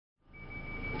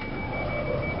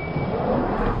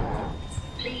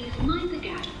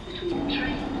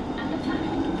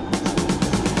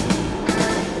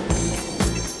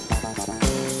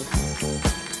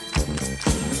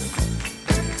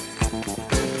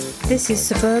This is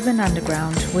Suburban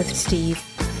Underground with Steve,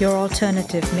 your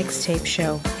alternative mixtape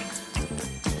show.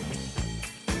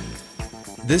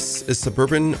 This is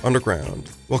Suburban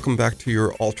Underground. Welcome back to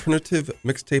your alternative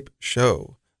mixtape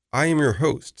show. I am your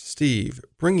host, Steve,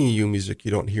 bringing you music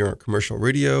you don't hear on commercial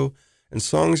radio and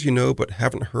songs you know but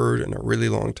haven't heard in a really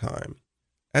long time.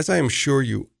 As I am sure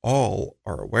you all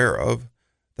are aware of,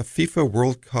 the FIFA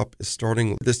World Cup is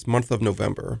starting this month of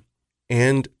November.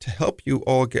 And to help you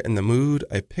all get in the mood,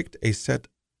 I picked a set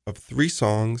of 3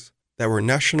 songs that were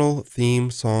national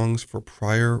theme songs for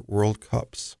prior World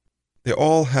Cups. They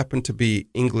all happen to be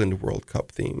England World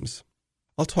Cup themes.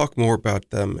 I'll talk more about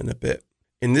them in a bit.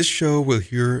 In this show, we'll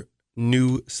hear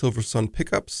new Silversun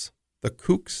Pickups, The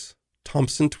Kooks,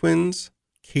 Thompson Twins,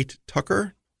 Kate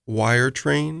Tucker, Wire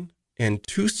Train, and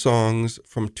 2 songs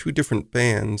from 2 different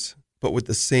bands, but with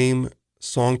the same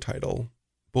song title,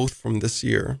 both from this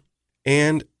year.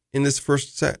 And in this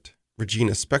first set,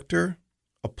 Regina Spektor,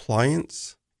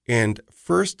 Appliance, and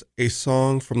first a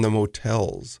song from the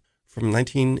Motels from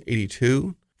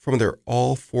 1982 from their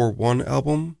All for One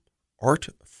album, Art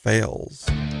Fails.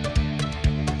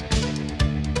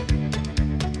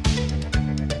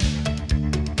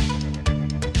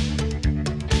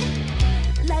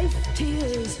 Life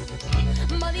tears,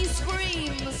 money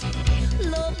screams,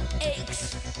 love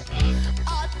aches,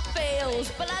 art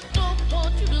fails, but I don't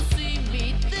want you to see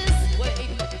me this way.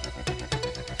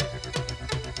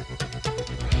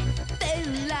 They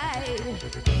lied,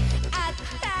 I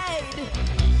cried,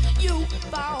 you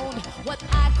found what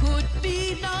I could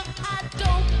be. No, I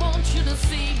don't want you to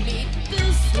see me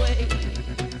this way.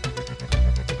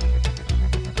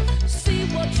 See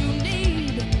what you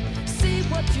need, see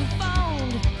what you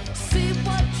found, see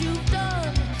what you've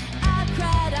done. I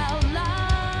cried out loud.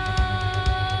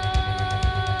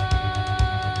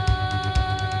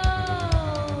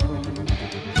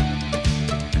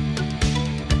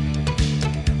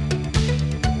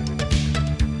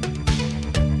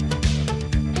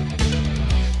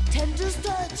 Tender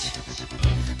touch,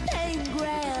 pain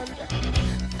grand,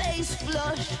 face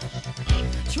flush.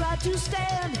 Try to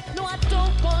stand. No, I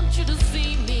don't want you to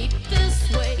see me this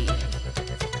way.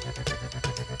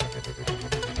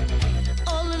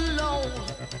 All alone,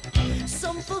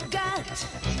 some forgot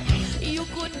you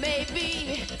could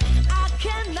maybe. I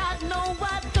cannot know.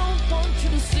 I don't want you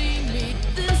to see me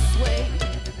this way.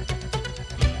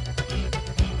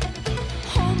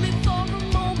 Hold me for a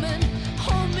moment.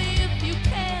 Hold me if you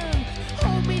can.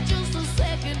 Hold me just a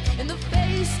second in the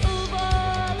face of all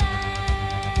I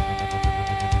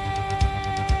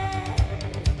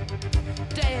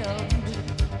damned.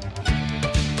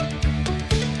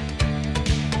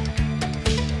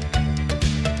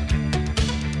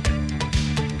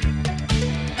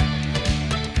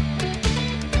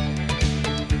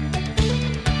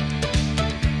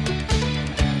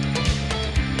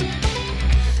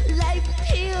 Life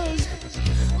tears,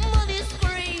 money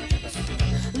screams,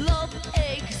 love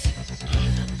aches,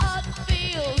 art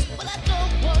feels, but I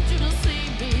don't want you to see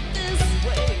me this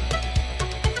way.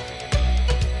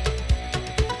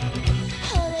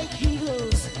 Heartache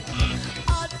heals,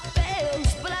 art fails,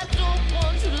 but I don't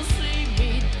want you to see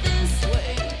me this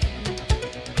way.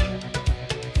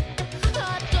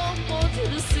 I don't want you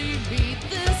to see me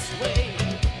this way.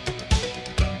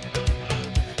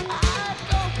 I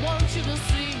don't want you to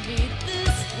see me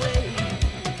this way.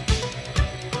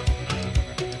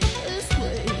 This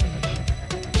way.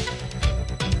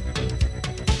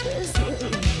 This way.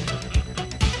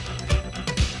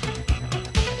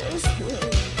 This way.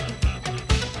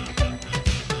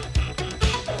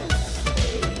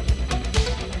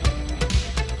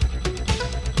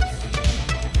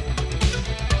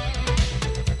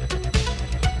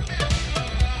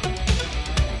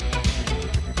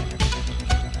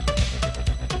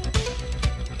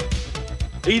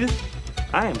 Edith,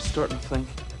 I am starting to think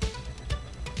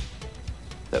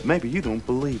that maybe you don't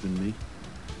believe in me.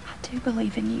 I do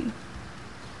believe in you.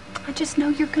 I just know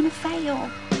you're gonna fail.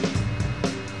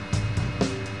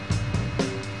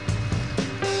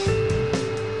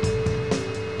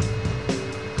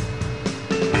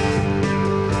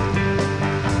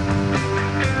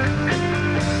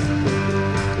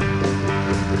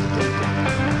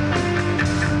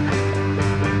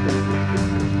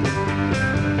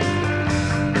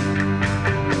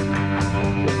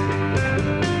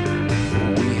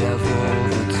 We have all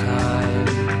the time.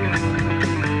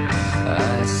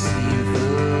 I see the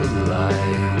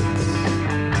light.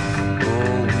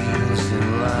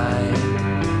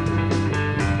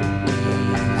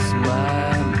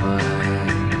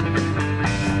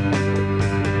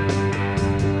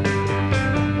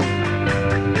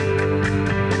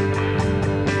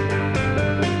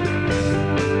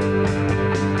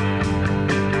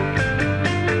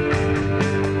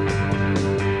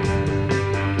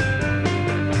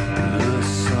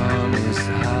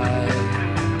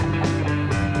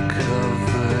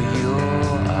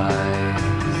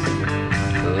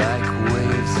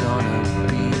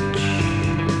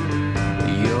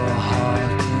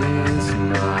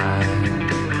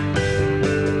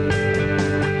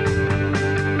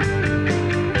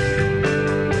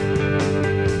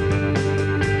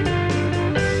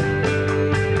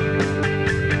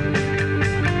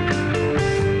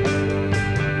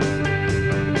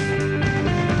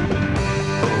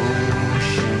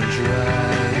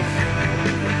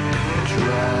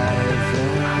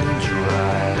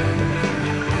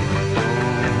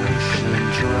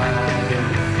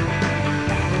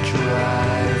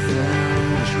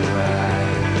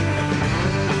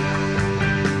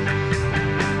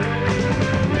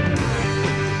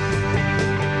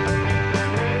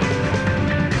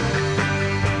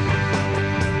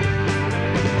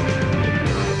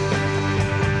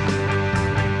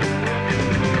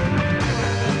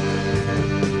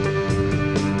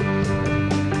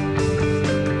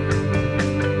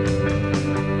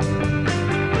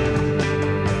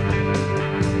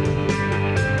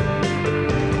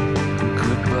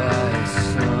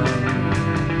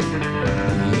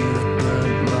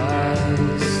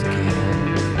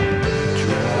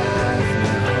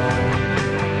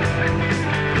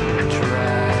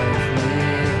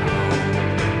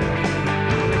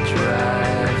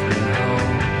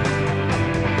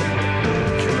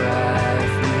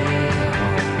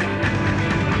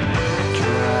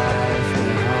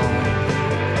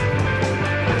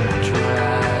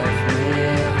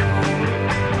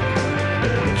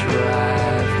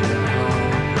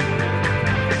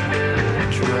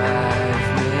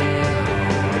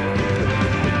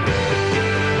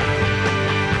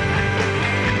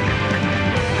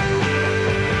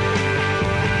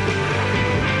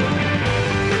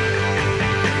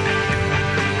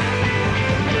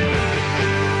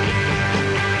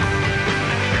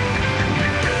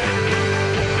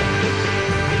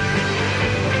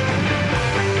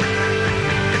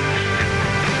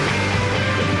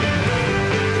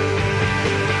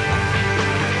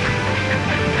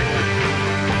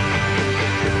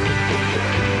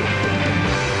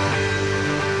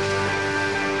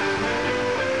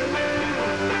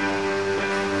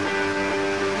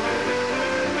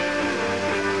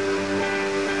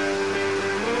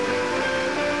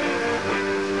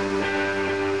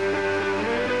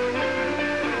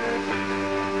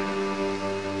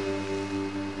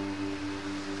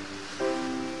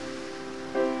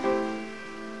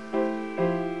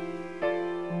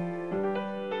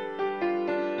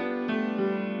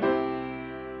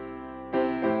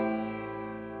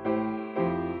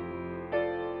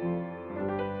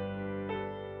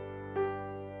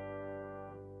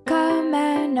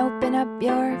 and open up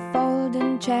your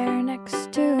folding chair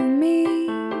next to me.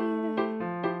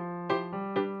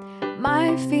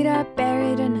 My feet are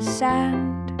buried in the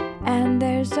sand, and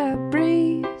there's a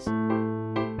breeze.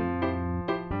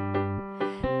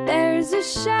 There's a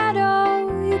shadow,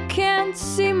 you can't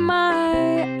see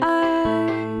my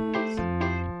eyes.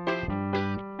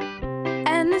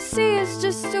 And the sea is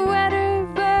just a wetter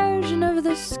version of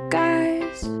the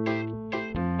skies.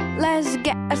 Let's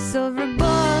get a silver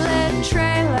bullet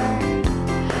trailer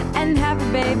and have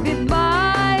a baby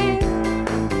boy.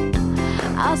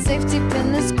 I'll safety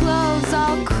pin his clothes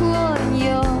all cool, and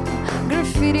you'll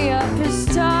graffiti up his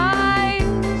ties.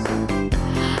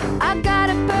 I got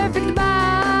a perfect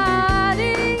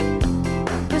body,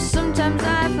 but sometimes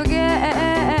I forget.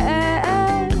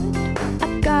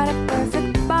 I got a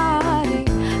perfect body,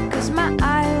 'cause my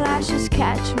eyelashes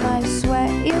catch my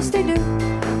sweat. Yes, they do,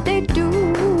 they do.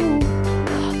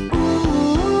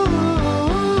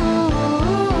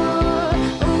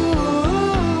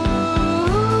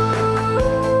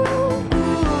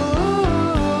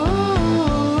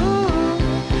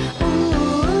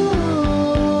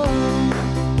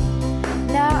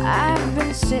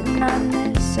 Sitting on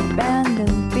this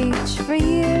abandoned beach for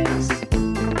years,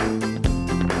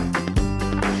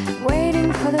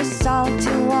 waiting for the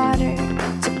salty water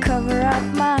to cover up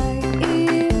my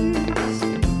ears.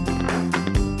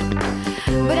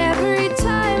 But every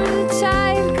time the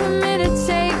tide come in to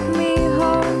take me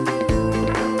home,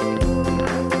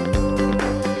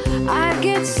 I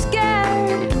get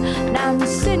scared. Now I'm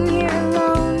sitting here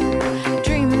alone,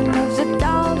 dreaming of the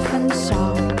dolphin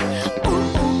song.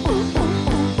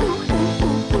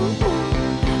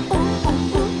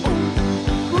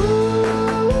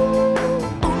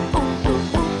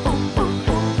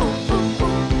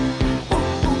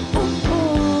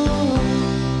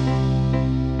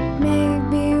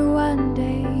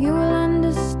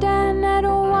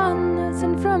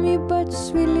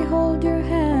 Sweetly hold your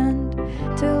hand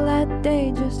till that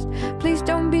day. Just please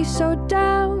don't be so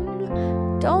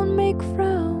down. Don't make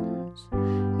frowns,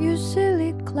 you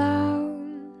silly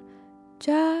clown.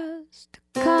 Just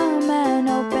come and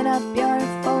open up your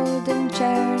folding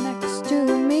chair next to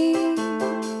me.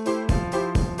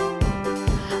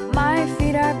 My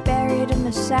feet are buried in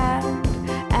the sand,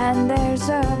 and there's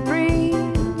a breeze.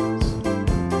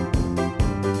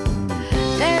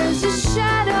 There's a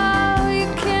shadow,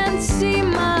 see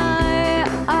my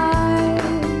eyes,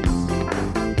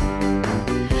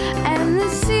 and the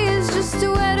sea is just a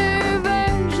wetter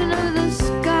version of the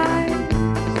sky.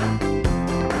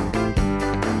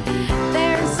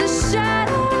 There's a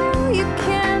shadow, you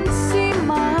can't see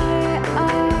my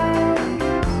eyes.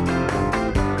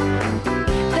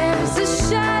 There's a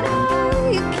shadow,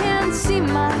 you can't see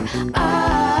my eyes.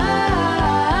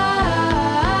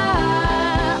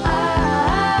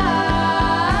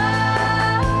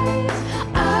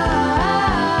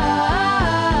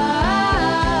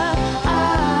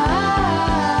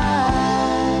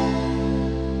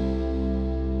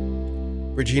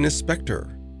 Regina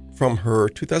Spektor from her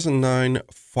 2009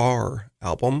 Far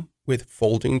album with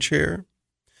Folding Chair.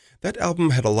 That album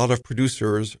had a lot of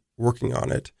producers working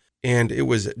on it, and it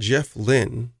was Jeff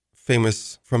Lynne,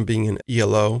 famous from being in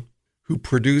ELO, who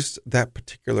produced that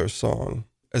particular song,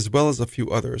 as well as a few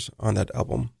others on that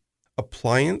album.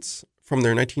 Appliance from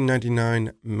their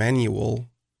 1999 Manual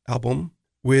album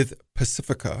with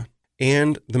Pacifica,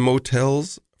 and The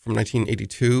Motels from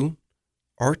 1982,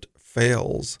 Art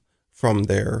Fails from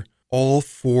their All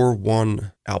For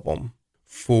One album,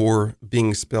 four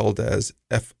being spelled as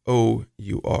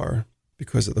F-O-U-R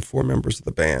because of the four members of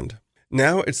the band.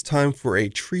 Now it's time for a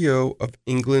trio of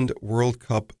England World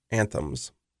Cup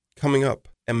anthems. Coming up,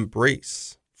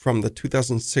 Embrace from the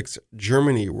 2006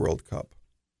 Germany World Cup.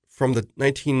 From the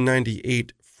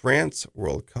 1998 France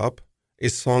World Cup, a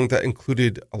song that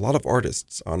included a lot of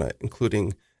artists on it,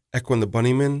 including Echo and the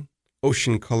Bunnymen,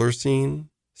 Ocean Color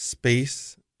Scene,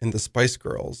 Space, and the Spice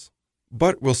Girls.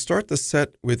 But we'll start the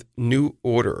set with New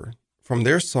Order from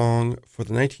their song for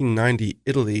the 1990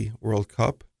 Italy World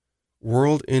Cup,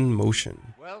 World in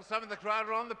Motion. Well, some of the crowd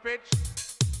are on the pitch.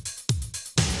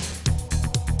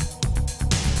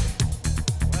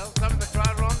 Well, some of the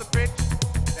crowd are on the pitch.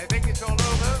 They think it's all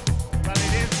over, but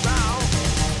it is now.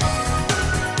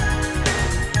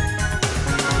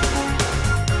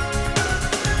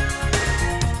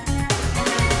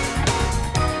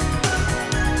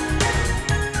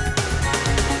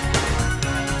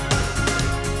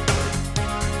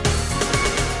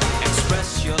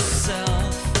 Express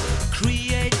yourself,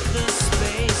 create the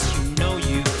space. You know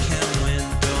you can win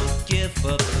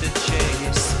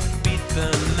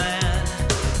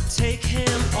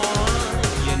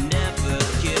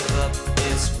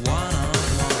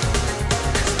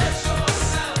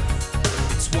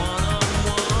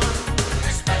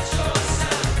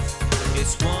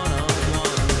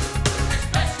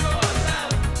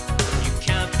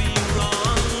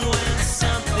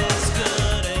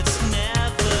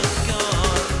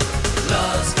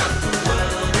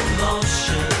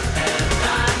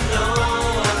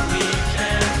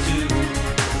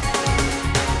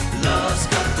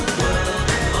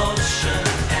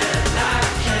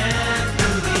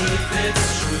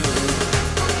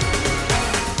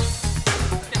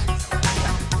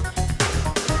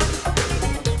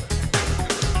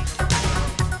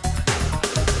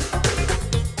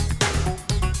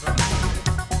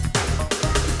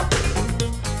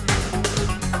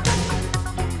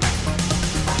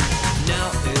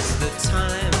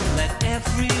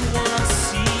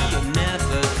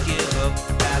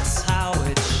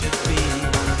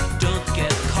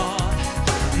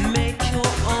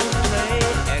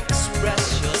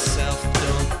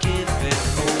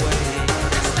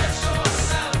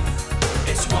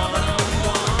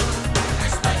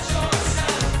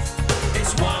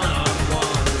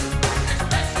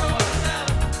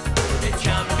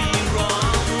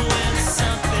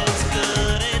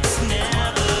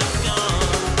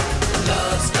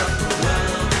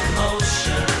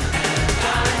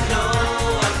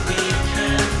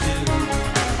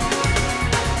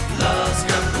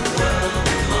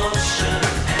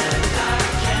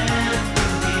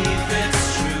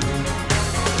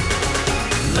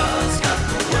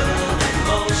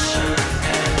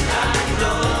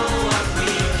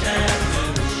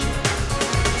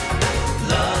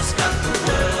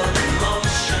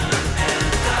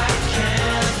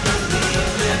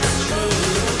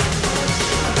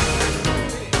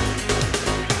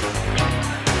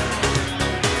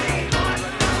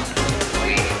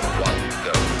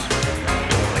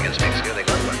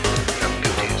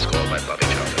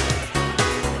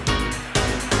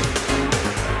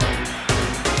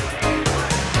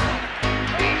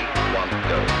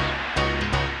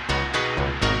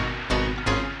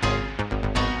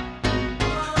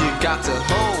Got to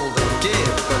hold and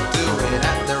give, but do it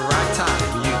at the right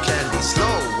time. You can be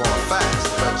slow or fast,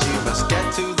 but you must get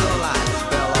to the line.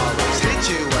 They'll always hit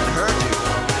you and hurt you,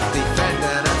 defend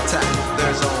and attack.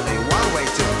 There's only one way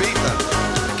to beat them,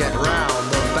 get round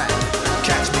the back.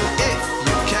 Catch me if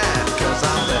you can, cause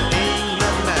I'm the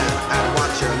England man. And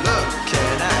what you're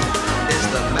looking at is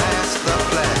the master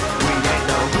plan. We ain't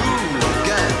no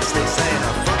hooligans, this ain't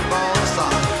a football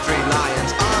song. 3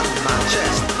 lions on my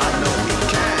chest, I know we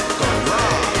can't go wrong.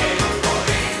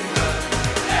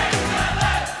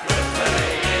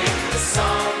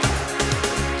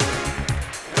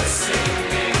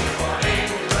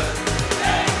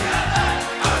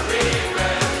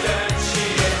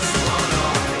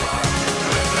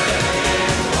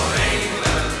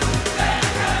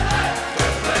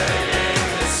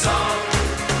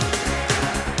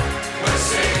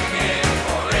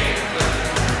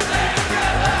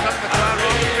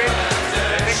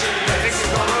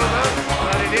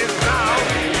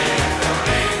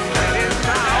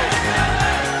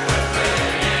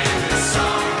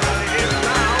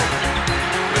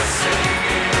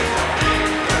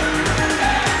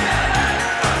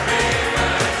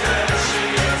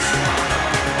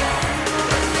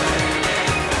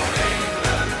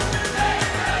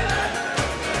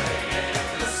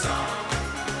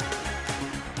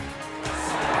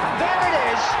 There it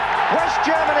is. West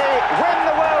Germany win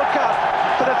the World Cup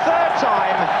for the 3rd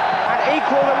time and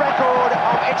equal the record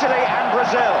of Italy and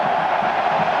Brazil.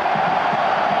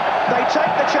 They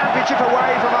take the championship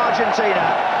away from Argentina,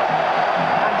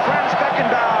 and Franz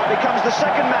Beckenbauer becomes the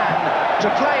 2nd man to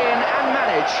play in and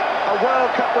manage a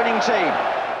World Cup winning team.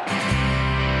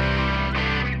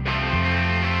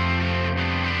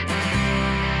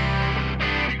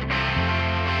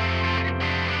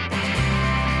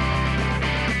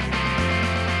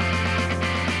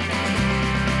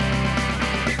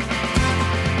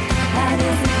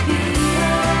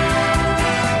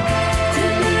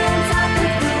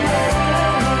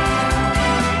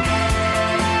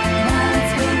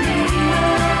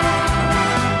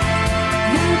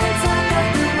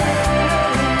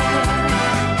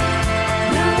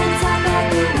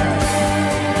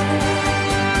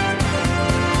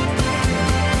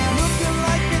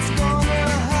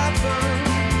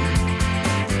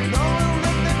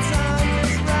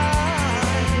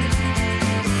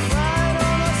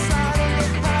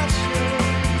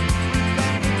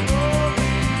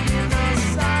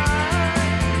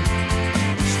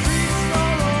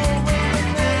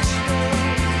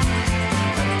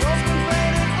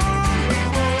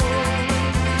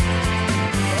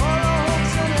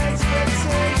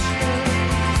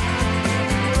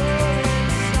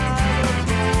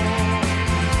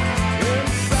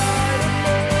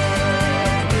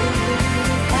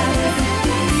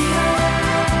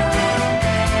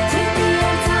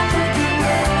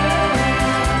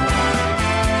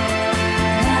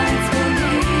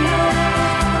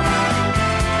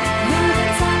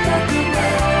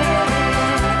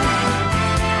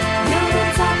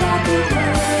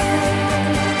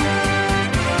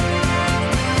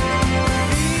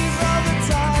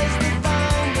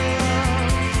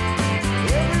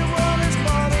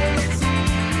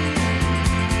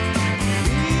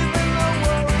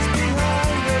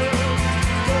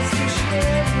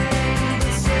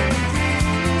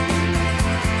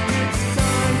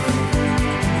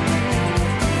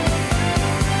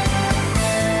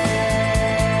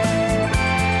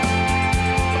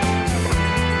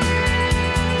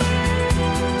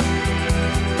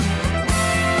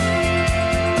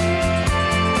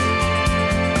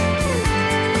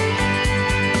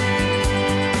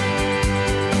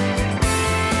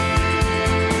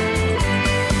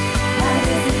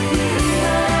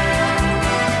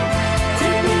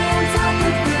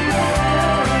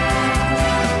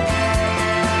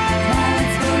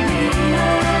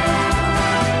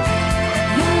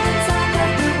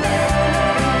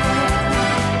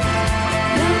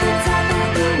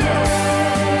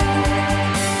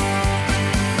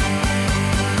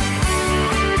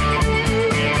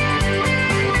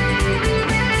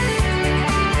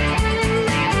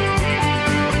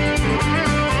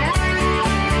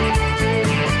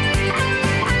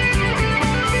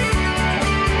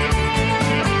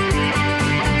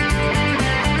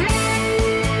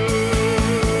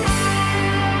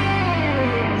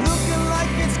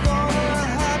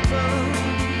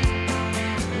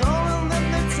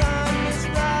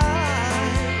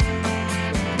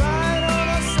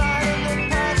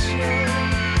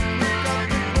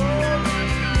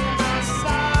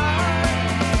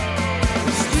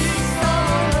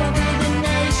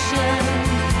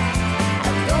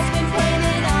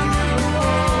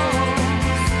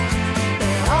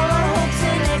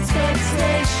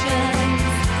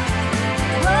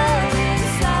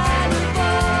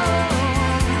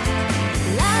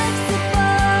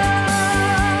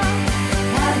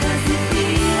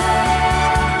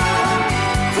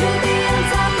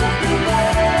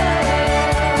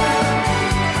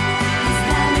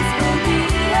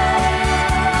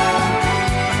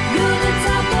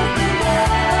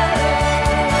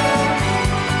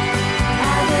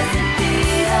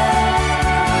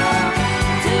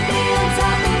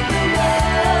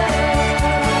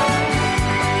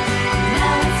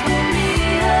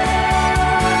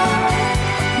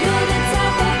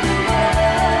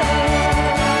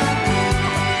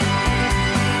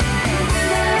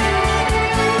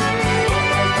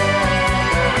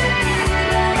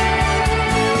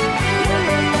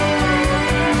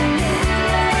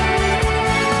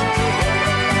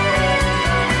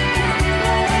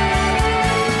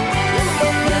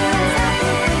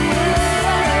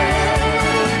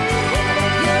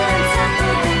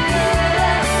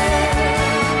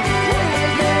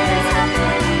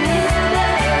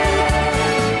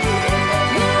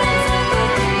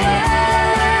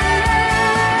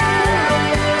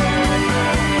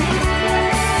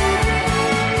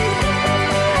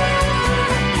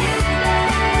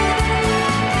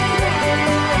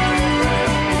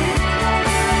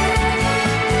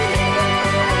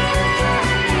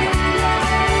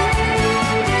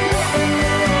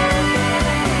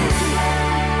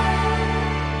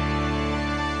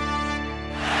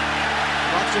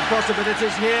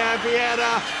 possibilities here.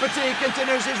 Vieira, but he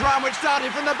continues his run, which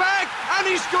started from the back, and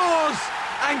he scores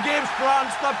and gives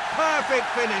France the perfect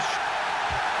finish.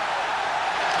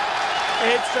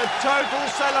 It's a total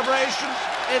celebration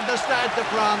in the Stade de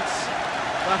France.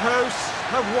 The hosts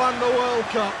have won the World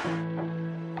Cup.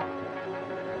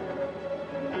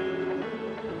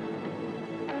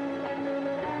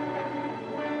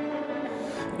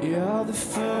 You're the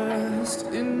first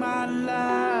in my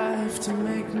life to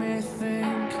make me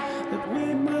think that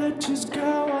we might just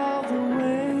go all the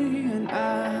way. And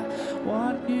I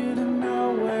want you to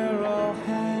know we're all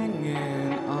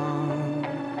hanging on.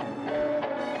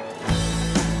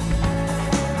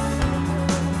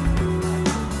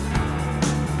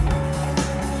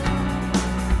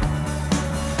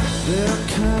 They'll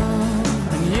come,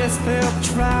 and yes, they'll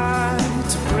try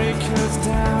to break us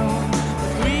down.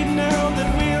 We know that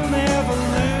we'll never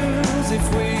lose if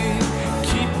we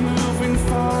keep moving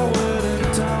forward and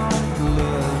don't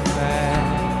look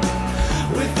back.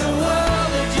 With the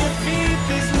world at your feet,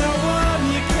 there's no one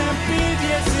you can't beat.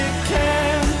 Yes, it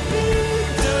can be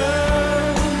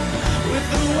done. With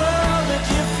the world at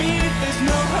your feet, there's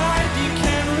no height you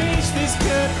can't reach. This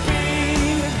could be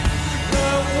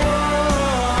the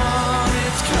one.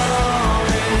 It's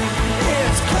calling,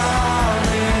 it's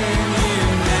calling you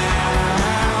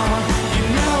now. You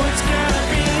know it's gonna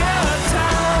be our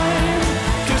time,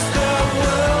 'cause the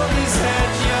world is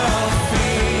at your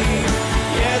feet.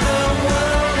 Yeah, the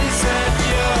world is at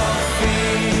your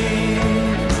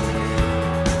feet.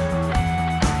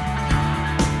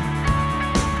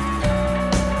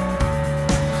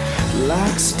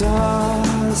 Like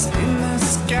stars in the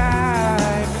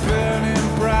sky,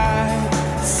 burning bright,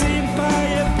 seen by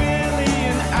a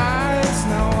billion eyes.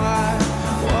 Now I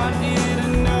want you to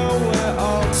know we're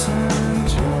all turned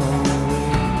your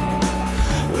way.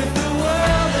 With the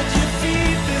world at your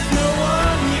feet, there's no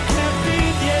one you can't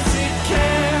beat. Yes, it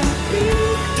can be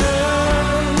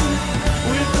done.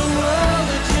 With the world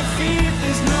at your feet,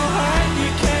 there's no height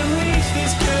you can't reach.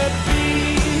 This could be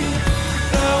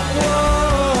the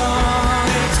one.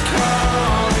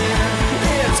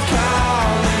 It's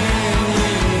calling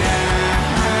you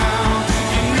now.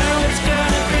 You know it's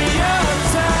gonna be your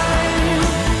time,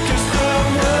 'cause the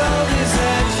world is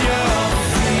at your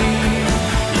feet.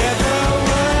 Yeah, the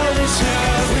world is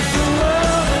yours. With the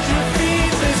world at your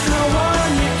feet, there's no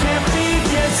one you can't beat.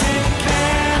 Yes, it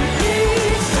can be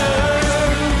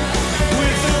done.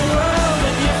 With the world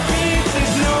at your feet,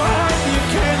 there's no height you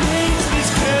can't reach. This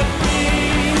could be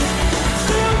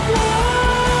the one.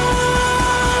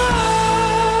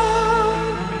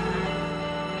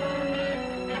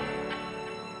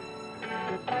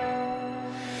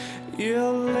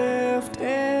 You lift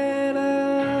it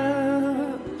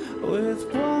up with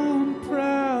one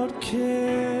proud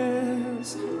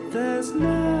kiss. There's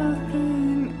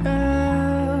nothing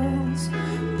else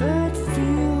that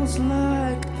feels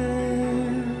like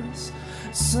this.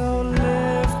 So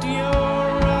lift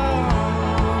your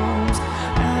arms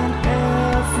and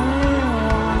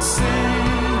everyone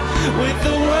sing. With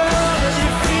the world at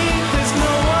your feet, there's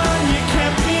no one you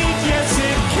can't beat. Yes,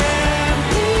 it can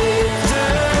be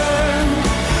done.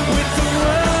 With the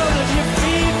world at your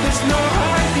feet, there's no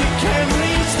height you can't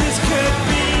reach. This could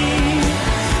be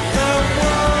the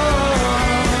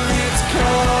one. It's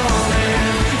calling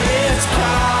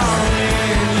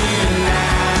you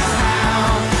now.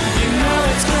 You know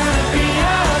it's gonna be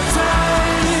your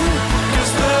time,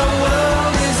 'cause the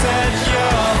world is at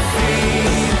your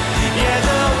feet. Yeah,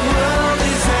 the world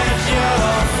is at your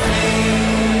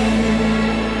feet.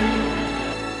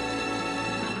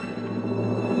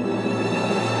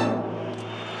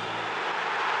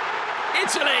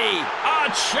 Italy are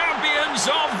champions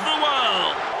of the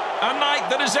world. A night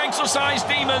that has exorcised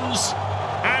demons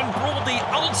and brought the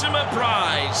ultimate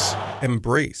prize.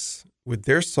 Embrace with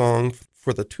their song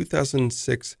for the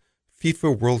 2006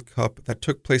 FIFA World Cup that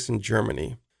took place in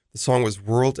Germany. The song was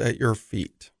World at Your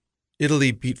Feet.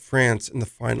 Italy beat France in the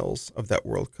finals of that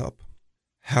World Cup.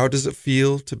 How does it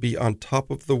feel to be on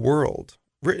top of the world?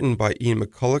 Written by Ian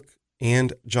McCulloch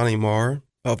and Johnny Marr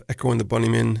of Echo and the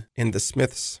Bunnymen and the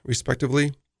Smiths,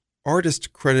 respectively.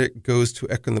 Artist credit goes to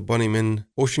Echo and the Bunnymen,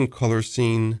 Ocean Color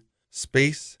Scene,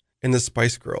 Space, and the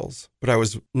Spice Girls, but I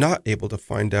was not able to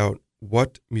find out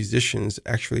what musicians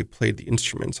actually played the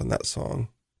instruments on that song.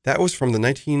 That was from the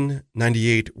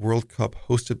 1998 World Cup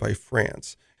hosted by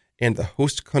France, and the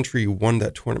host country won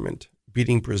that tournament,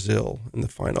 beating Brazil in the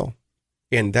final.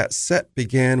 And that set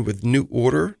began with New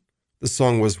Order. The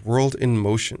song was World in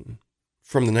Motion.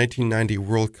 From the 1990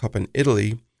 World Cup in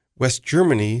Italy, West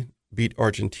Germany beat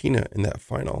Argentina in that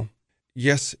final.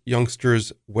 Yes,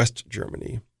 youngsters, West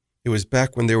Germany. It was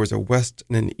back when there was a West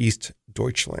and an East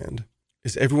Deutschland.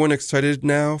 Is everyone excited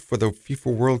now for the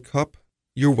FIFA World Cup?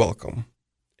 You're welcome.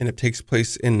 And it takes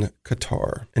place in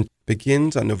Qatar and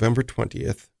begins on November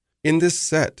 20th. In this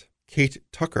set, Kate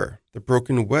Tucker, The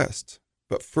Broken West.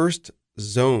 But first,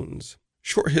 Zones.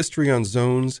 Short history on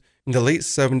Zones. In the late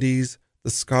 70s, the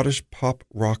Scottish pop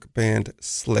rock band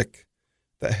Slick,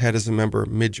 that had as a member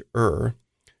Midge Ure,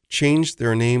 changed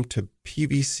their name to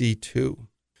PVC2.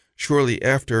 Shortly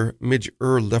after, Midge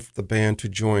Ure left the band to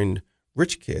join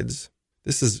Rich Kids.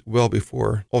 This is well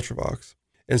before Ultravox.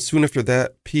 And soon after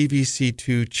that,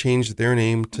 PVC2 changed their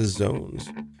name to Zones.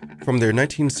 From their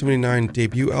 1979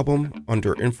 debut album,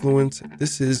 Under Influence,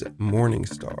 this is Morning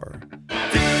Star.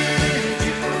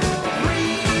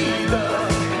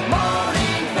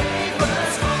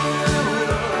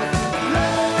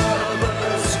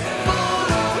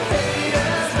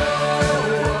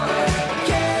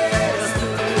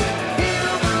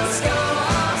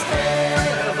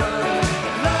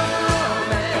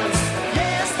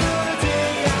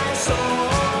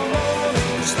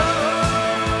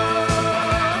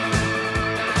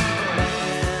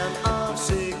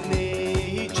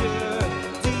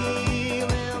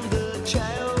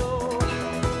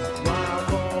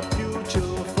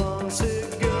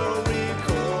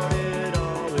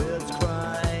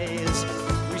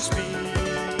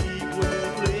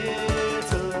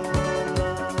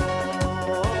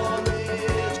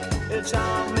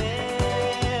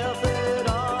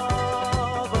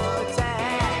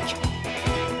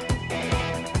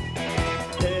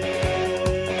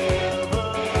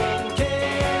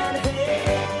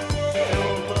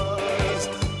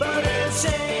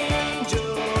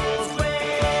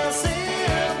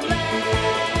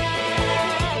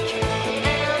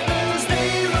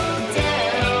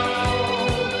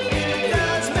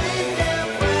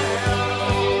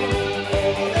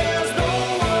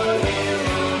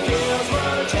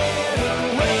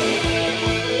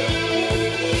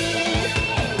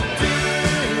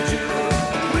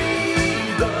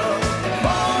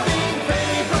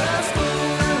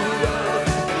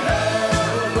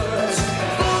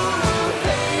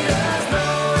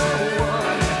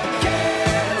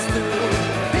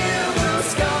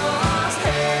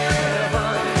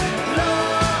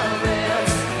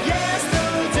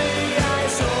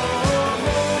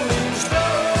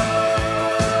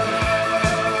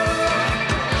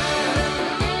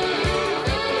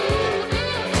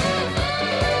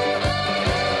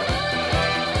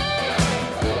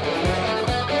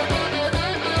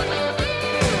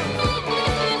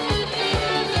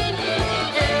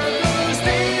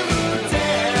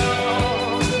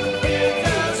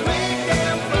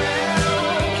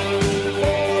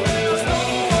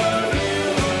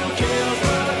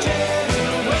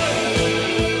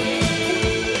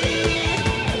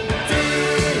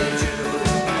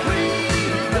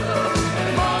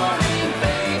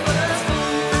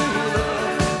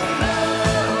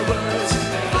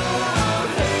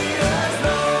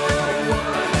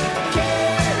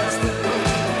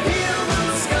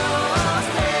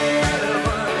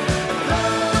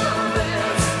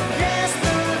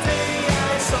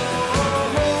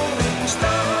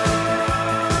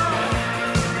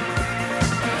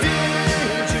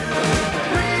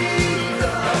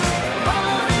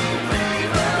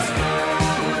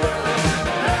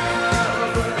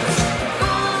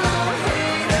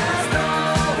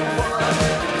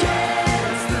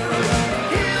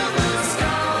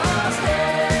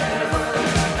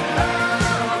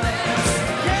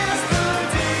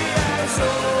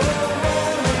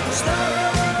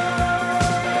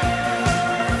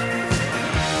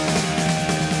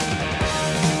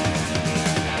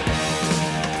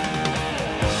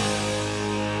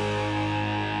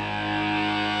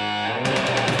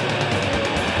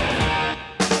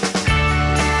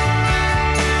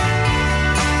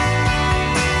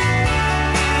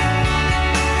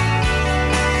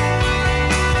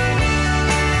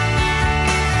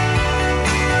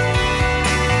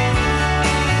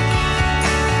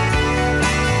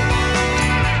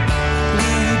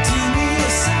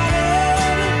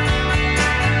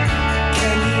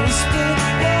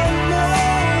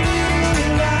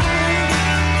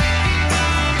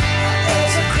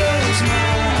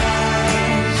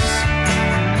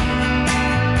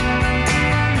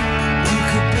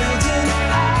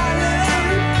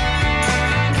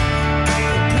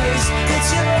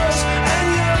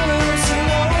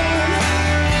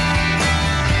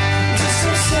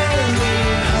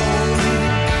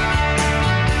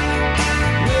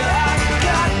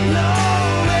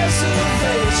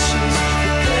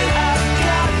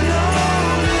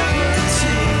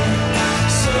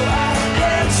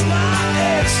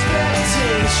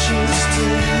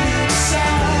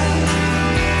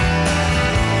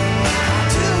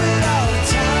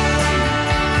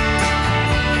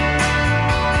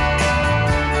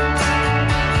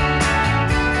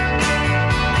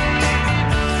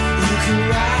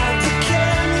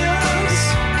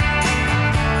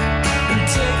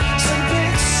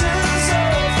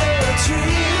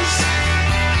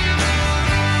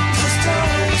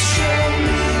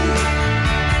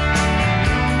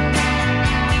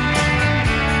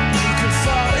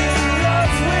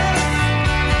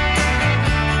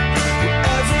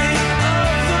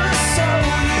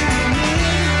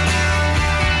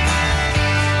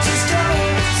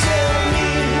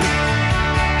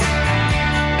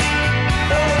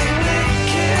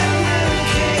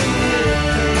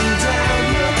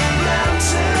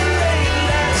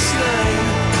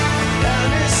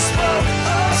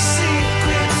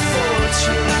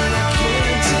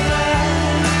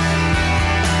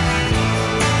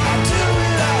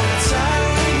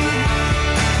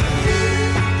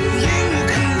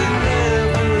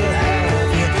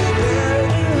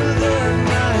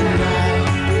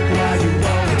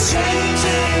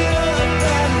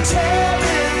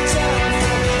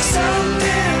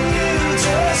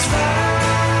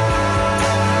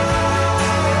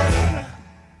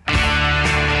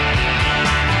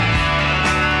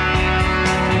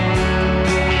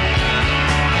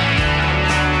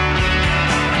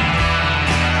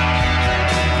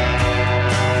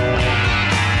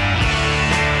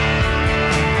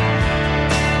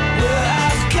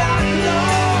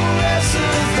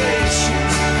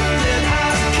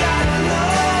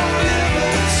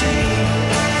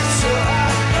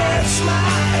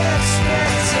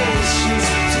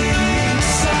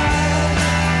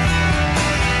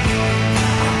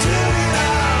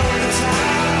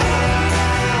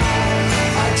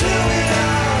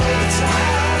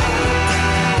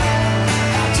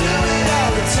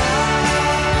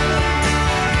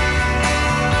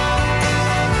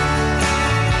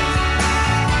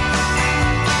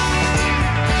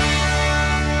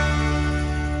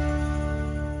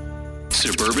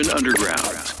 Suburban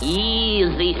Underground.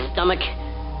 Easy, stomach.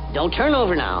 Don't turn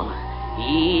over now.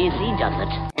 Easy does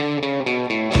it.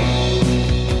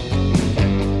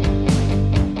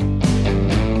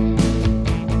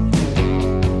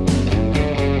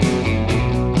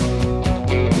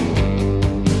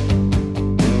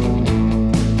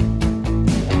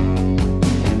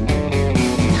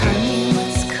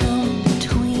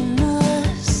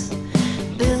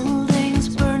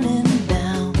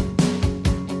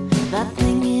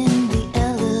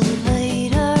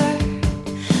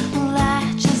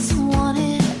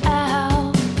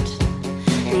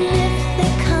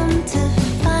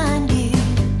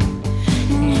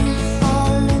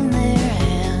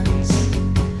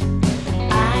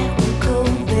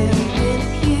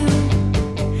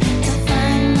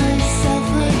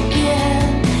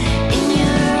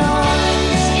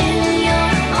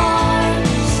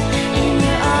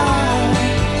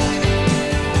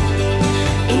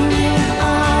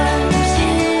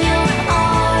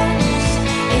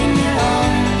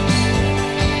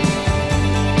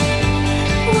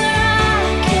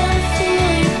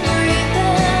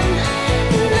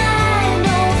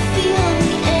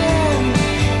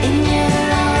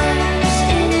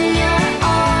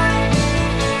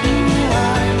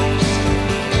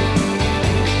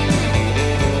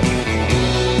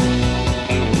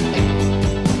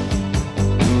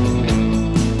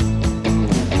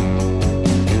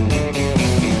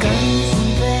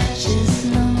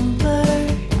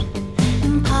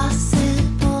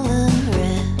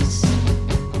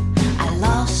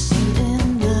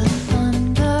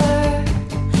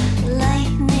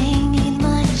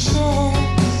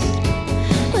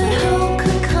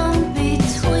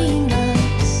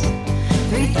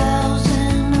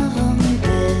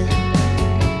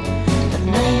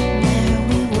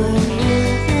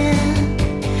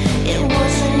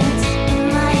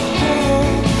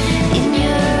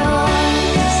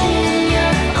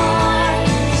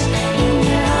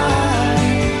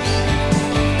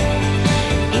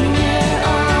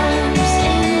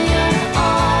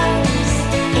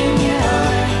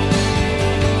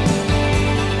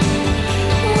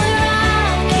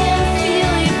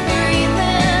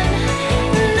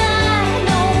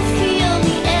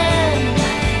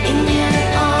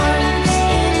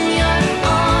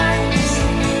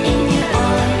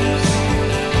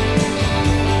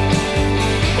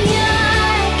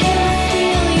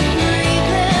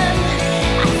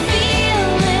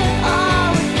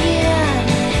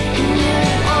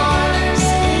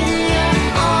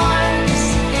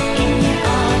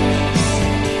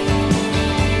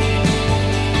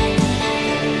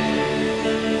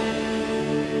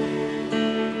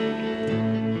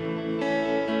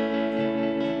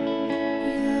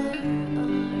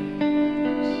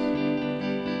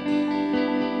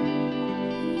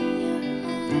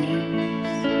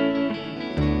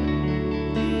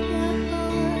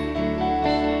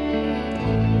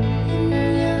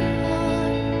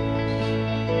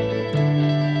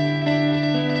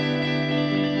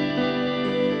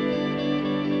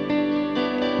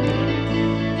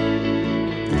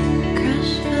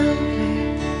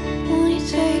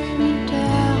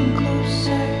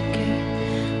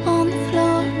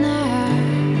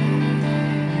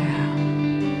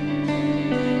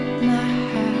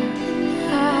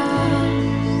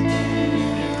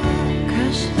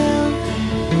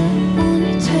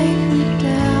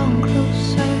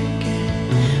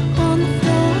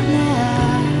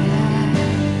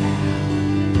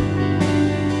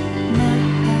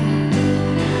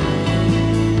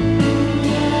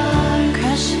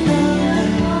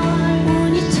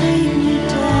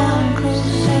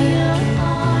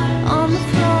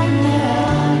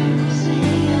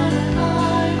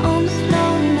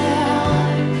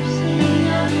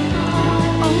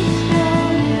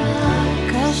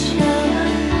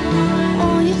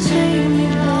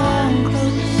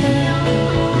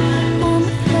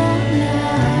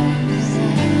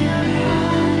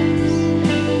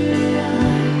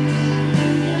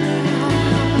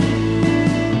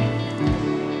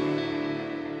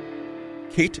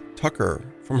 Kate Tucker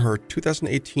from her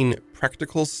 2018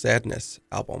 Practical Sadness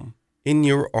album, In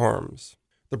Your Arms.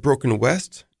 The Broken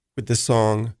West with the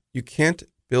song You Can't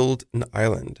Build an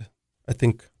Island. I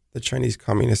think the Chinese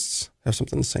communists have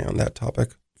something to say on that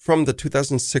topic. From the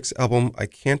 2006 album I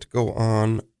Can't Go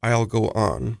On, I'll Go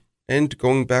On. And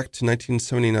going back to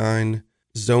 1979,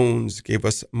 Zones gave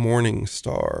us Morning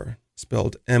Star,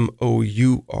 spelled M-O-U-R-N-I-N-G,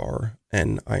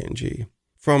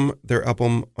 from their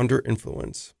album Under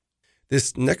Influence.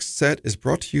 This next set is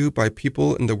brought to you by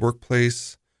people in the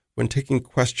workplace when taking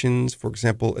questions, for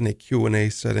example, in a Q&A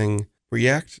setting.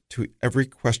 React to every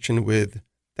question with,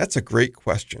 "That's a great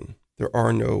question." There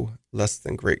are no less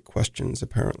than great questions,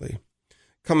 apparently.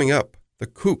 Coming up, the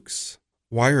Kooks,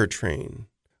 Wire Train.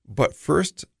 But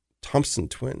first, Thompson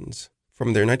Twins,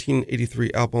 from their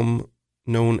 1983 album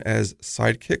known as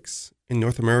Sidekicks in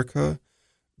North America,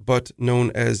 but known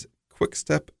as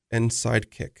Quickstep and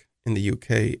Sidekick in the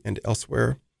UK and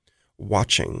elsewhere,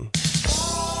 Watching.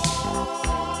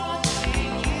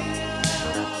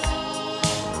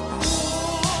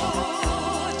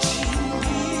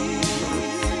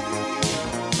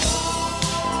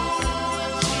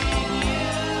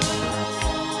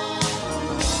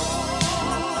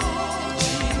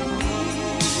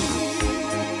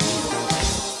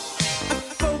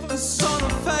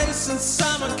 And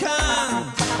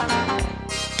Samarkand,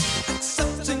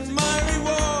 accepting my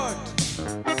reward,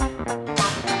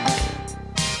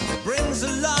 brings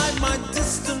alive my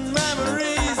distant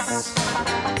memories.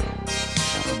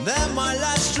 They're my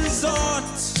last resort.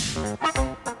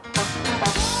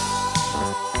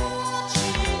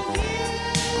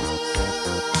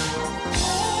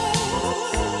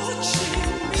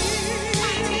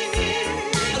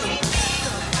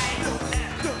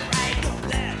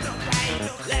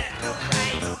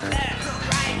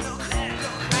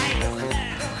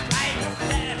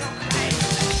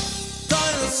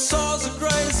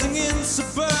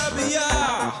 Suburbia,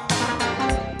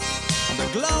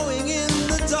 glowing in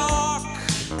the dark.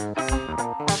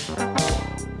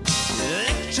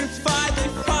 Electrified, they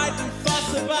fight and fuss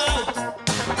about.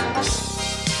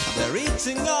 They're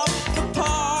eating up the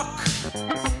park.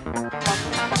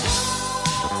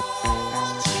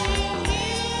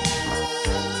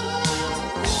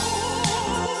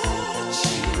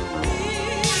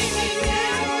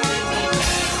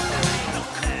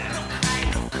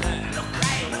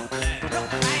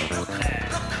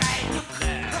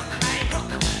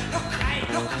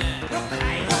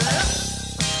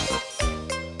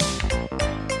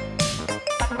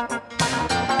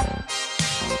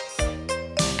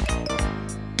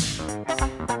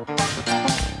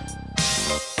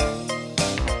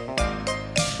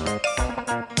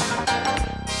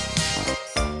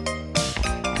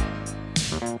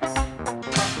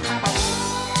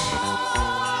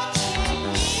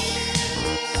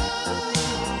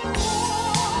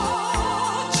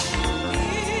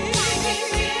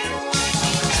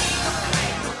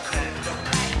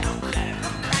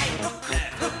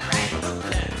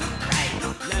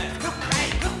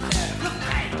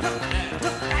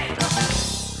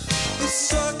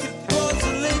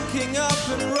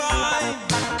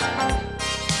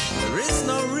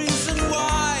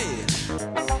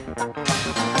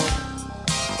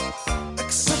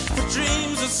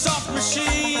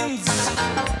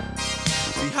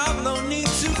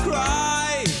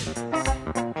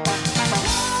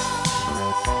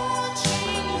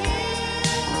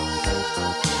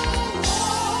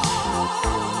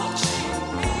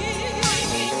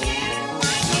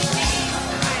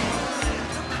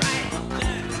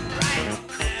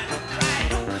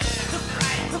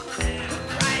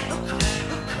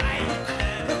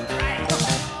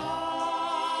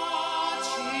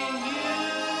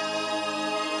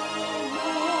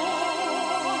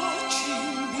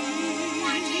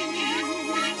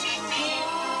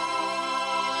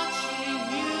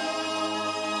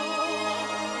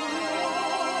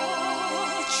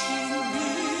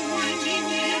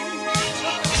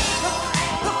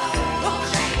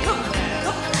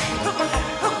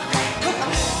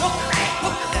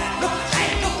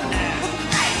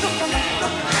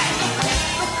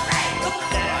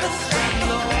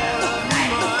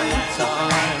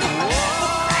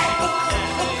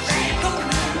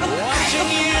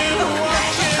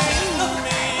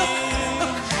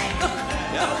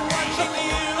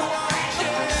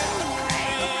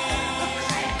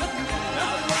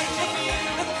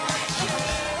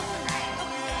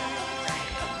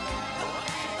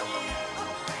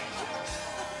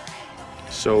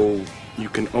 So you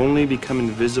can only become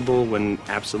invisible when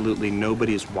absolutely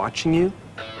nobody is watching you?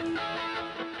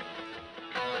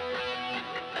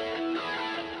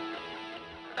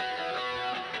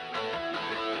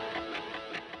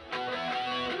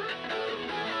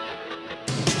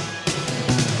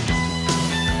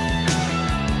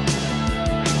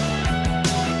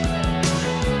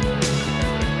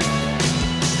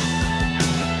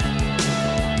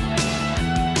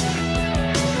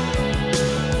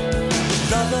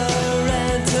 Love her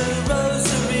and her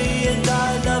rosary, and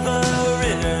I love her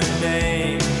in her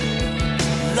name.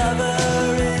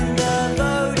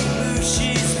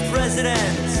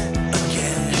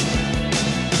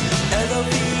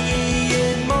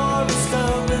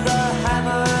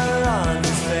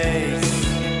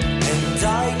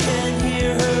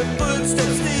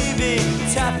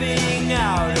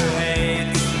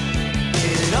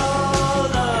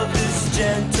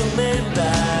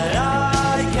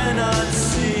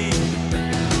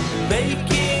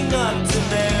 making up to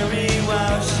Mary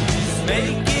while she's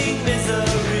making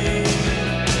misery.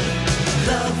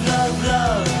 Love, love,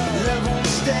 love, love won't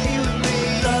stay with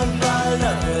me. Love, I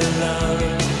love her, love.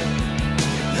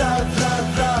 Love,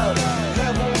 love, love,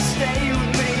 love won't stay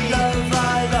with me. Love,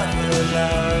 I love her,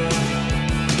 love.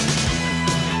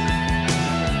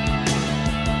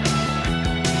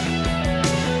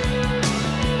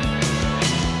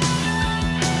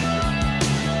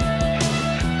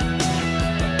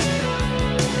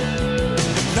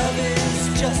 Love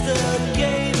is just a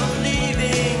game of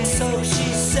leaving, so she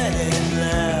said and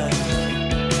left.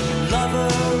 Love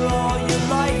her all your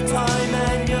lifetime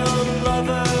and you'll love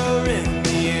her in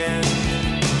the end.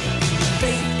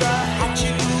 Faith the hat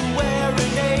you wear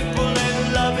in April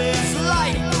and love is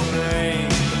like the rain.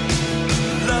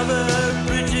 Love her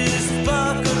bridges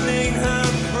buckling, her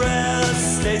prayer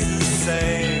stays the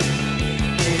same.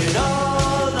 In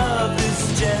all of this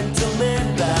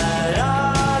gentleman that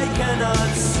I cannot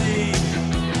see,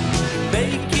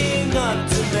 making up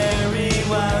to Mary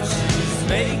while she's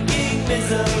making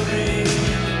misery.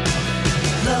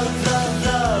 Love, love,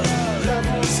 love, love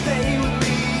won't stay with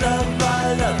me. Love, I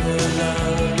love her,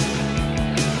 love.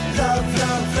 Love,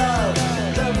 love, love,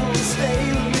 love won't stay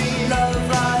with me.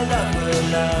 Love, I love her,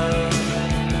 love.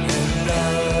 And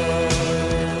love.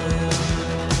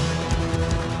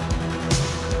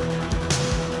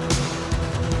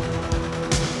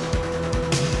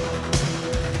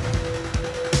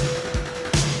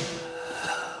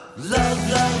 Love,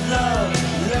 love, love,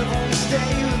 love won't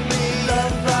stay with me.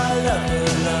 Love, I love her,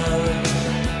 love.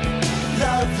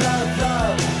 Love, love,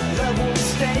 love, love won't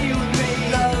stay with me.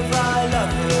 Love, I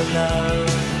love her, love.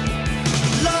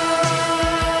 Love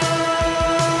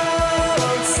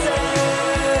won't stay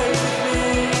with me.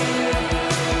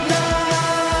 Love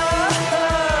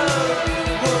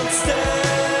won't stay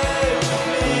with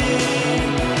me.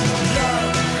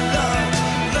 Love, love,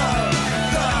 love,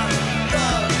 love,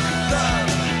 love, love,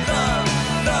 love,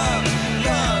 love,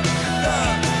 love,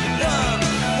 love, love,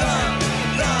 love,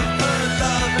 love her,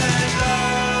 love and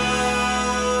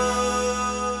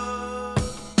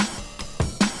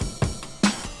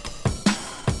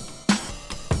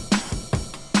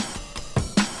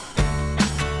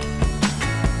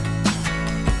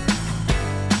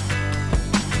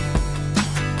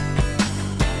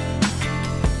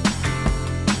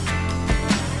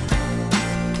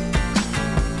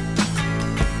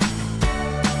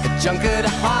Junk at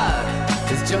heart,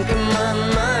 there's junk in my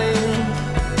mind.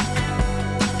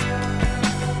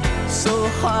 So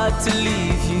hard to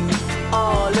leave you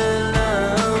all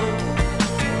alone.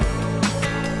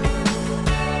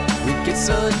 We get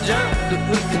so drunk that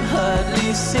we can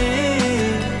hardly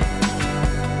see.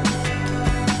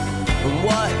 And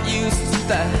what use is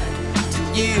that to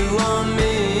you or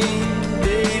me,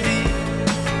 baby?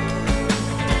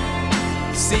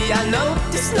 See, I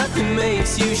notice nothing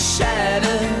makes you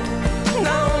shatter.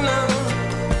 No, no.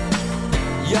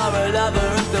 You're a lover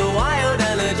of the wild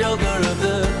and a joker of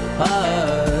the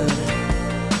heart.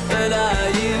 But are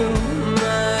you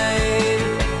mine?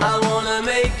 I wanna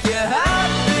make you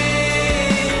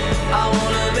happy. I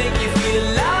wanna make you feel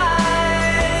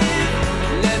alive.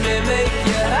 Let me make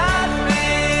you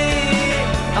happy.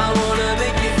 I wanna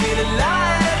make you feel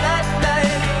alive at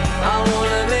night. I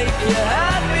wanna make you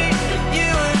happy. You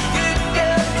a good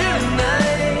girl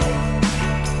tonight.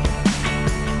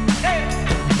 Hey.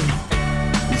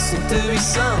 You seem to be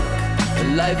sunk, and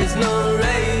life is no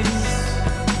race.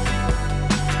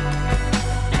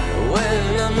 When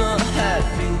I'm not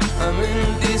happy, I'm in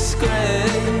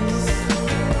disgrace.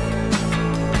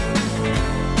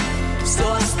 So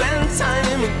I spend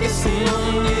time kissing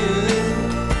on you.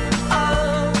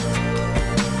 Oh,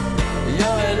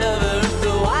 you're a lover of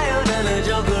the wild and a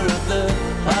joker of the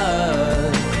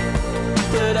heart.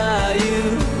 But are you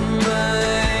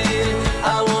mine?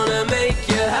 I wanna make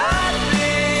you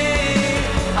happy.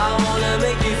 I wanna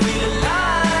make you feel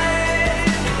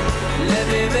alive. Let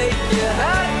me make you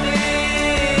happy.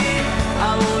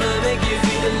 I wanna make you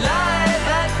feel alive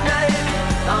at night.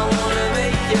 I wanna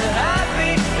make you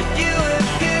happy. But you a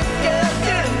good girl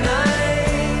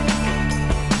tonight.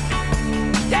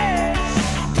 Yeah.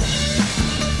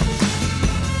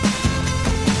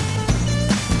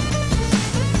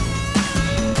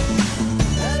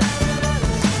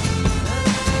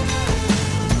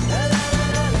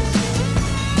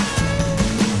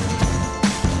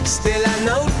 Still I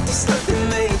notice nothing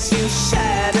makes you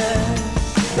shatter.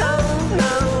 No,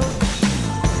 no.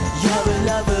 You're a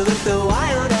lover with the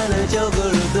wild and a joker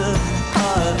of the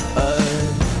heart.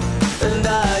 And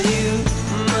are you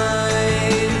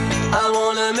mine? I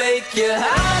wanna make you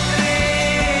happy.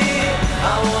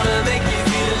 I wanna make you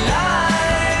feel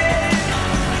alive.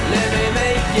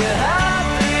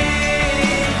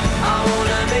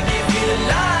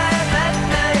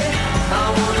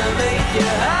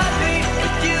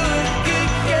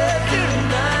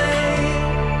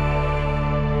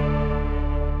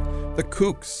 The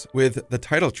Kooks with the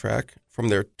title track from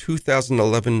their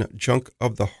 2011 Junk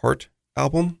of the Heart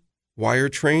album, Wire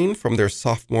Train from their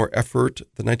sophomore effort,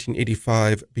 the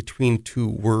 1985 Between Two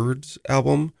Words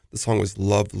album. The song was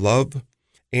Love, Love,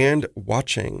 and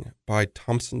Watching by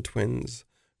Thompson Twins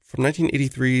from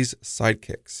 1983's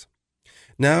Sidekicks.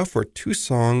 Now for two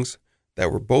songs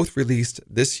that were both released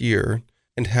this year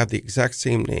and have the exact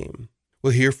same name.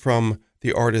 We'll hear from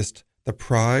the artist The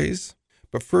Prize,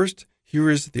 but first, here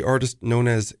is the artist known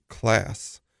as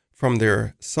Class from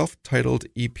their self-titled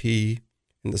EP,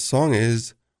 and the song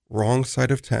is Wrong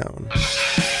Side of Town.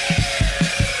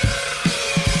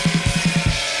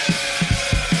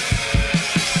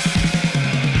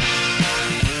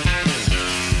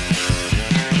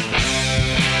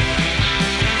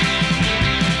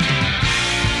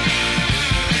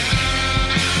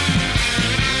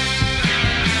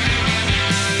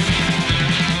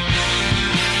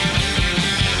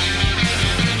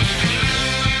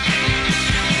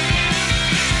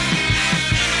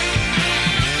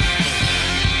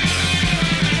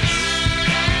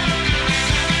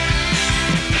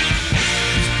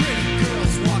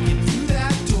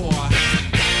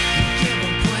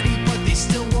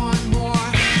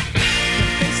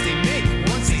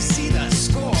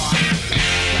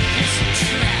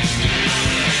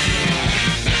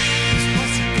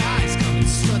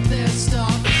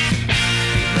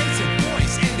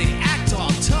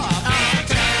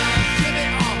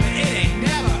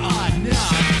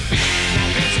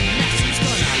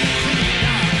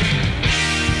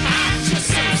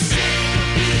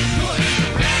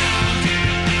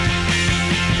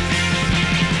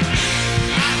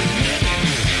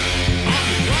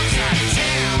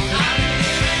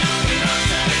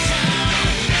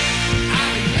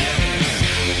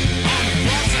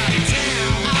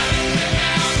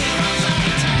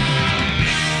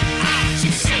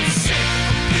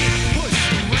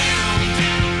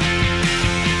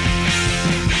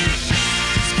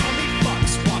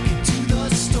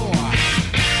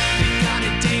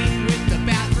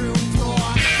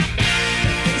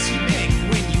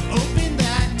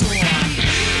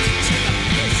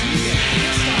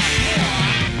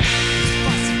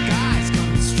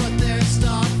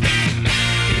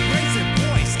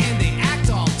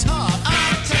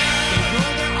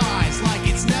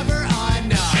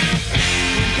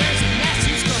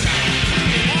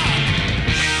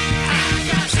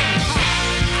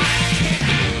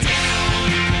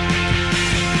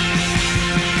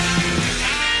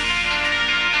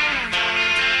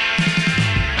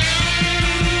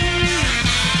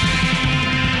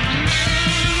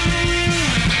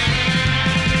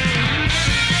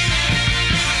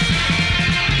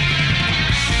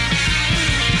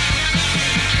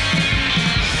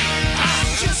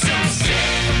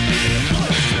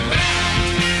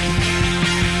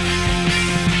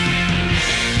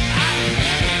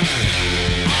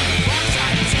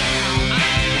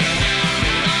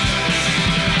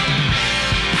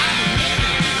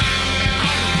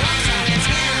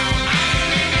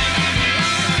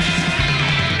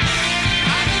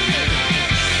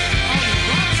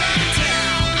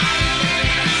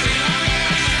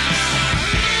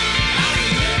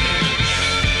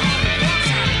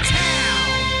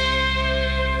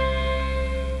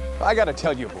 I gotta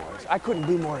tell you, boys, I couldn't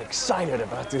be more excited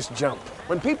about this jump.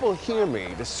 When people hear me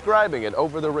describing it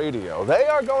over the radio, they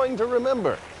are going to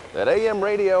remember that AM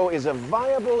radio is a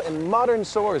viable and modern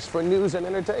source for news and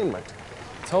entertainment.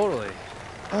 Totally.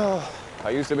 I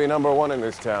used to be #1 in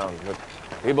this town, but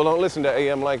people don't listen to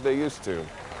AM like they used to.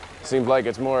 Seems like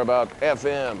it's more about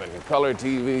FM and color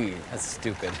TV. That's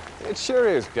stupid. It sure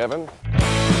is, Kevin.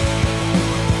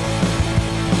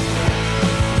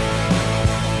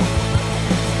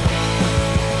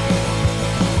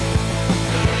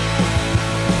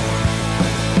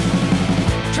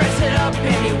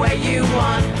 Any way you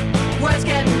want. Word's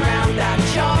getting round that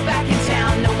you're back in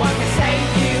town. No one can save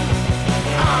you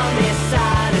on this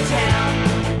side of town.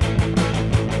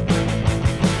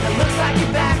 It looks like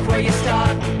you're back where you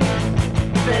start,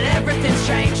 but everything's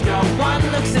changed. No one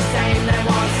looks the same. They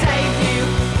won't save you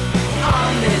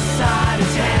on this side of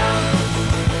town.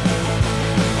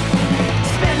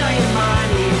 Spend all your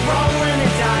money rolling the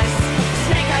dice.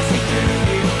 Snake eyes see through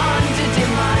you under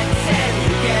dim lights, and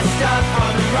you get stuck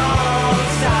on the wrong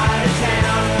side of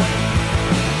town.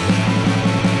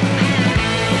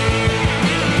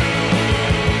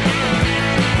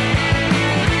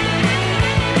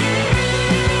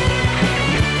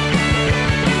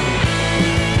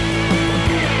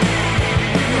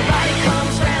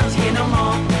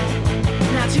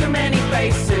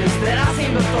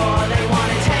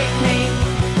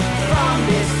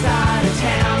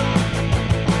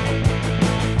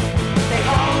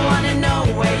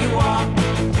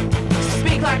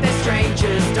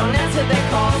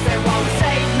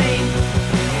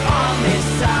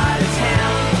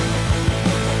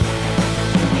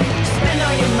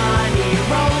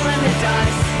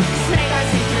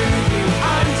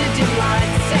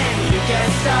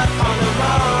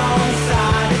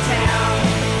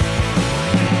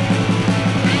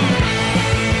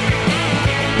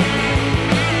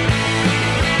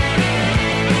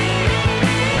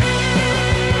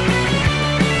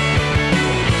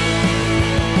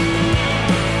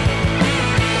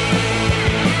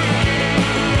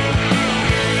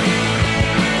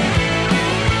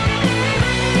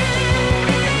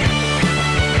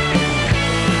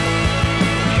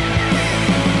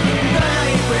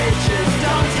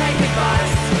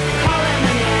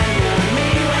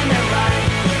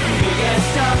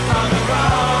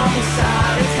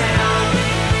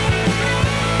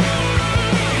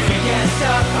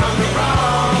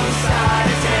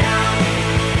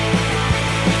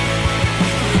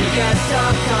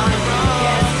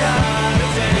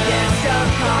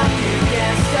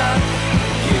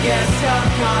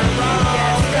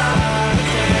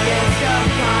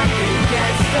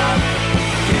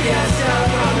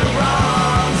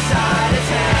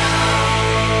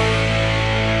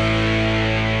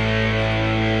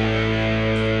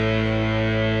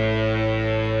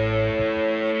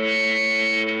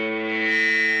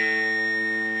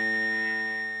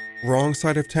 Wrong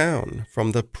Side of Town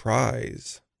from The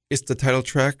Prize. It's the title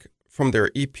track from their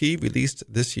EP released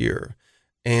this year.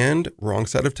 And Wrong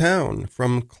Side of Town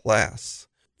from Class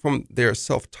from their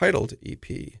self-titled EP,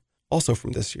 also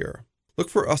from this year. Look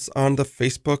for us on the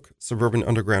Facebook, Suburban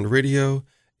Underground Radio,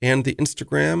 and the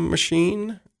Instagram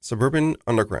machine, Suburban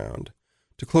Underground.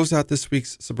 To close out this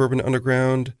week's Suburban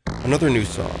Underground, another new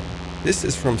song. This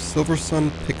is from Silver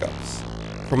Sun Pickups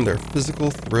from their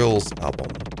Physical Thrills album,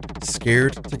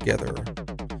 Scared Together.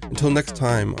 Until next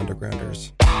time,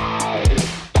 Undergrounders.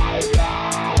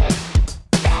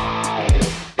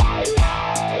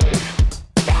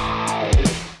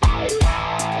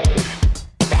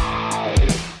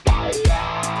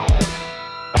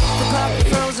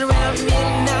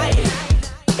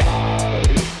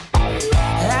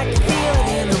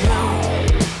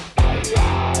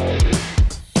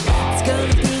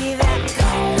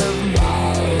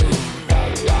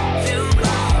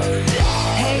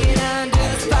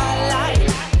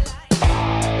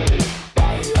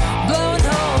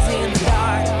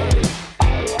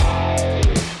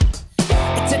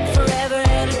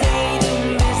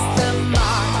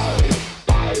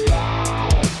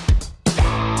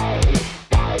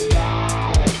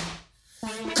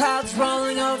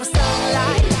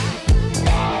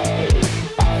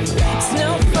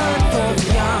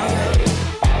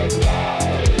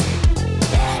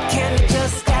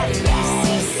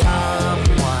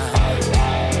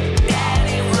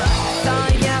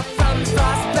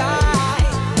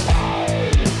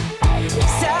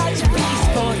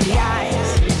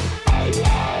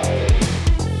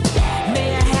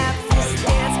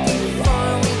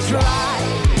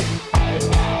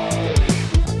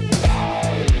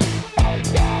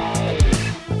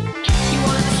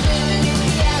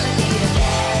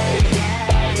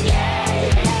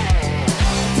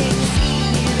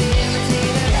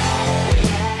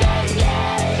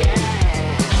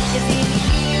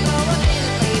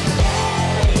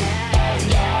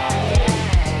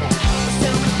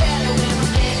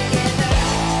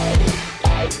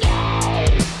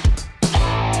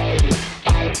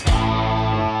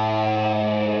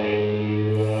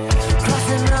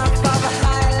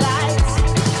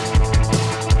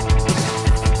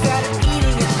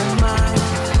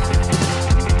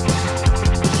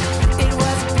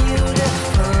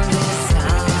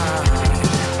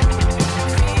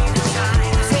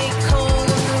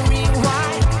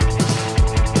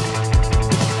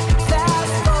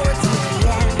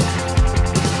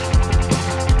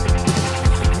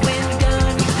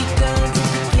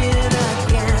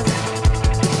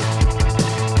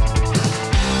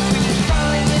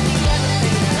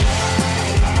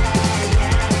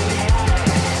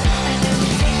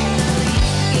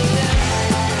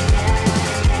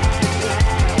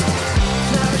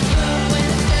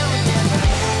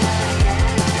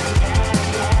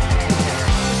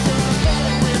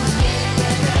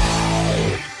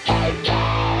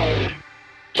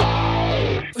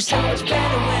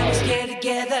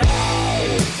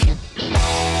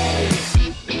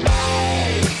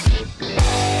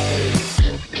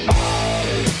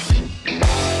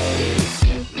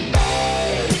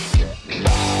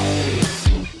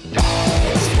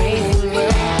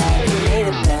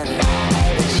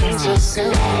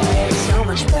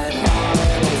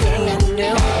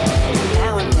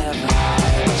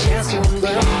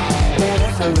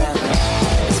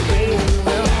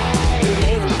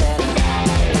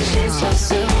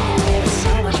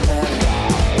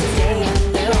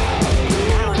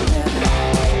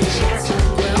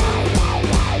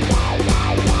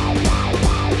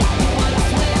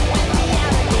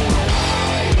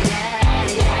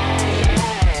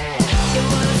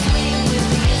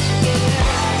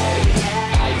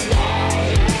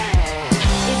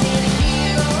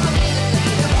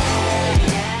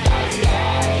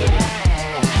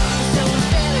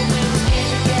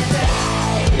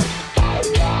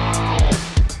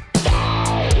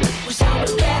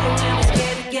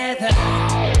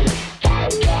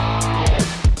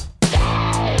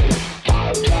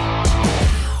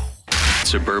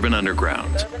 Suburban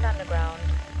Underground.